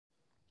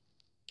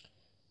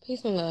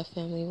Peace and love,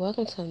 family.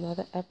 Welcome to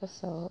another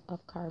episode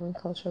of Carbon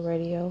Culture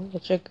Radio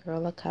with your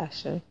girl,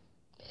 Akasha.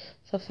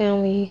 So,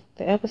 family,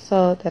 the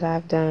episode that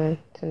I've done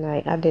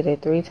tonight, I did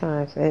it 3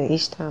 times, and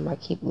each time I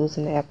keep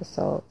losing the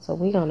episode. So,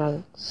 we're going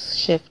to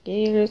shift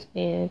gears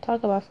and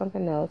talk about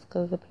something else,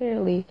 because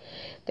apparently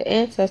the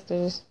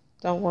ancestors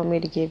don't want me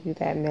to give you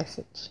that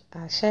message.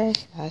 Ashe,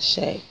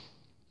 Ashe.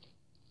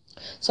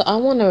 So, I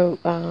want to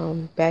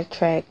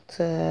backtrack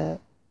to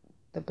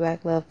the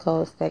Black Love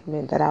Code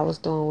segment that I was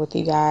doing with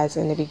you guys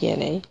in the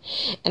beginning.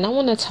 And I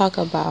want to talk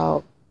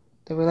about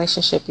the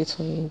relationship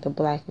between the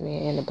black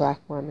man and the black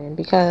woman,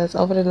 because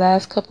over the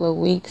last couple of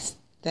weeks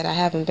that I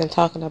haven't been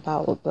talking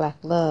about with Black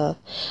Love,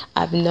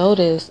 I've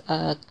noticed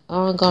an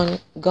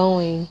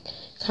ongoing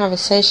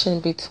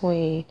conversation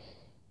between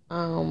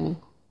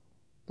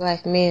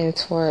black men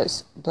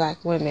towards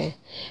black women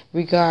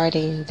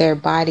regarding their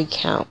body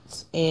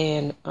counts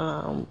and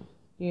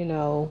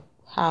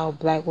how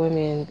black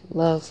women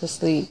love to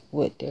sleep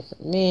with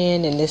different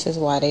men, and this is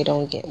why they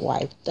don't get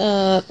wiped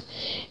up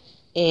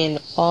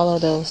and all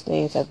of those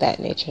things of that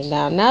nature.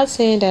 Now, I'm not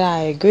saying that I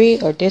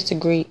agree or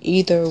disagree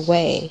either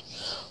way,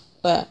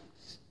 but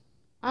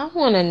I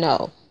want to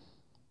know,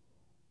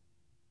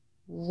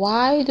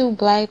 why do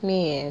black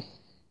men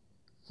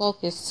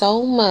focus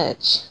so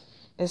much,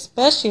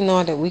 especially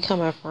knowing that we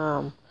coming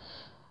from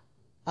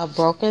a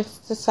broken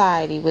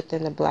society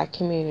within the black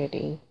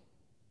community,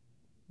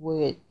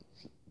 with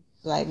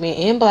black men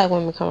and black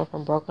women coming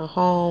from broken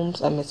homes,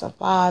 a missing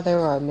father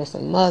or a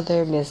missing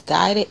mother,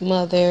 misguided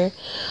mother,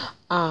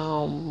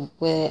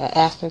 with an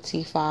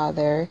absentee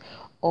father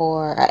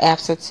or an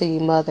absentee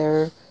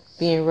mother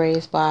being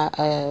raised by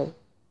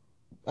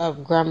a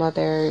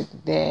grandmother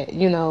that,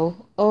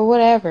 or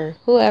whatever,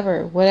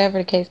 whoever, whatever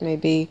the case may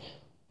be,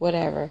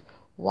 whatever.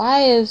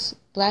 Why is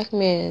black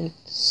men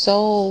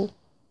so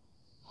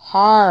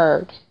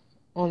hard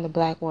on the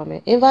black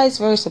woman and vice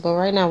versa? But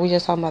right now we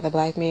just talking about the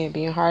black man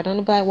being hard on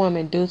the black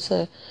woman due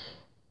to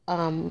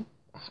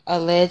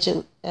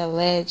alleged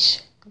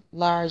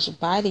large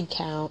body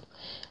count,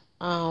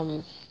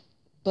 but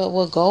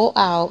will go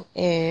out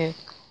and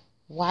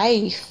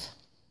wife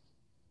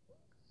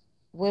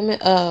women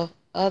of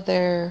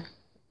other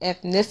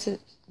ethnic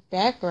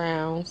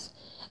backgrounds,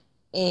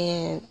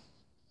 and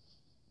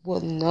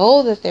will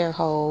know that they're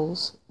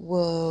hoes,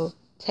 will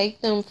take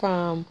them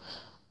from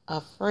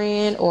a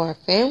friend or a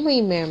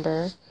family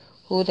member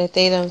who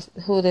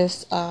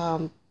this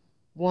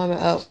woman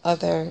of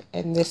other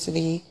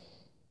ethnicity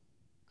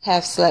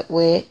have slept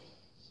with.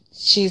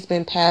 She's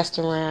been passed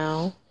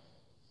around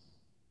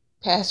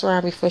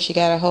before she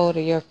got a hold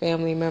of your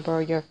family member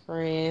or your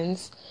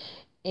friends.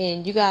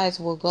 And you guys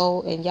will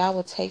go and y'all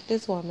will take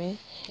this woman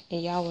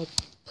and y'all will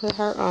put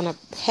her on a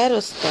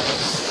pedestal,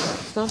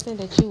 something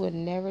that you would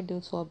never do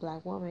to a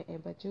black woman.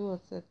 But you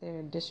will sit there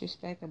and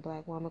disrespect a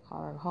black woman,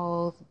 call her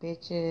hoes,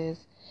 bitches,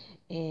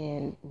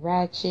 and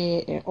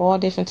ratchet, and all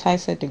different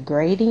types of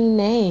degrading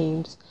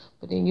names.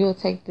 But then you'll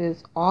take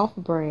this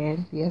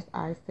off-brand, yes,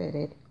 I said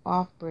it,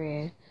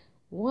 off-brand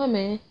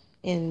woman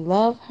and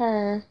love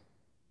her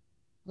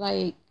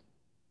like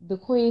the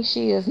queen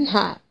she is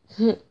not.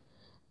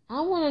 I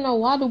want to know,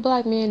 why do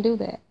black men do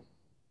that?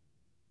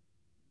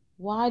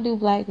 Why do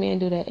black men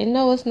do that? And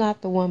no, it's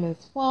not the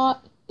woman's fault.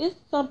 It's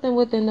something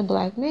within the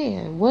black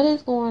man. What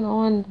is going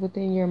on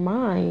within your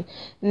mind?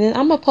 And then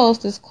I'm going to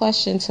post this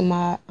question to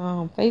my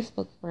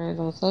Facebook friends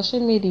on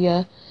social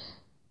media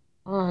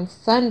on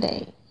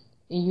Sunday.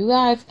 And you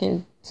guys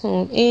can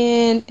tune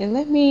in and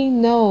let me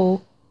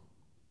know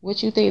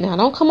what you think. Now,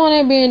 don't come on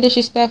there being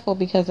disrespectful,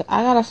 because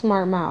I got a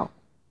smart mouth.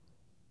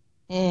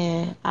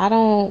 And I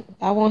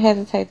won't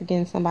hesitate to get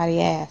in somebody's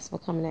ass for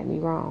coming at me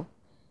wrong.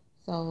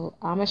 So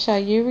I'm going to show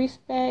you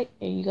respect,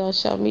 and you're going to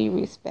show me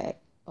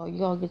respect, or you're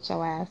going to get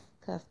your ass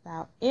cussed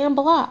out and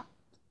blocked.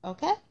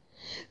 Okay?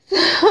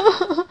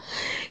 So,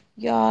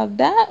 y'all,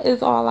 that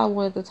is all I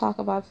wanted to talk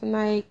about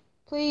tonight.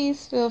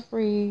 Please feel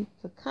free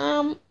to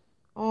come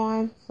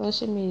on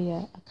social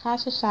media.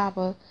 Akasha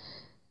Shaba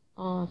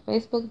on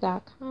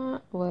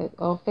Facebook.com.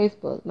 On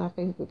Facebook, not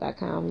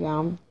Facebook.com. Y'all,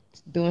 I'm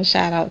doing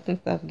shout outs and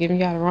stuff, giving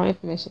y'all the wrong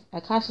information.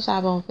 Akasha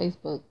Shaba on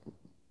Facebook.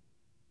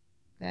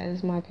 That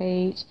is my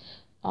page.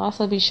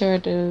 Also, be sure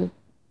to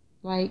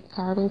like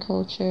Carbon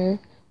Culture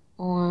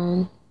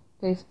on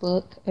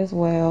Facebook as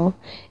well.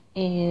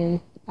 And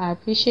I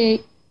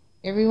appreciate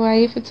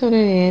everybody for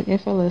tuning in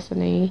and for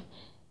listening.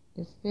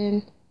 It's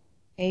been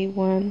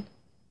A1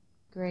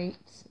 great,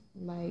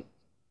 like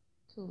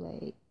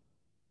Kool-Aid.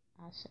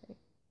 I say.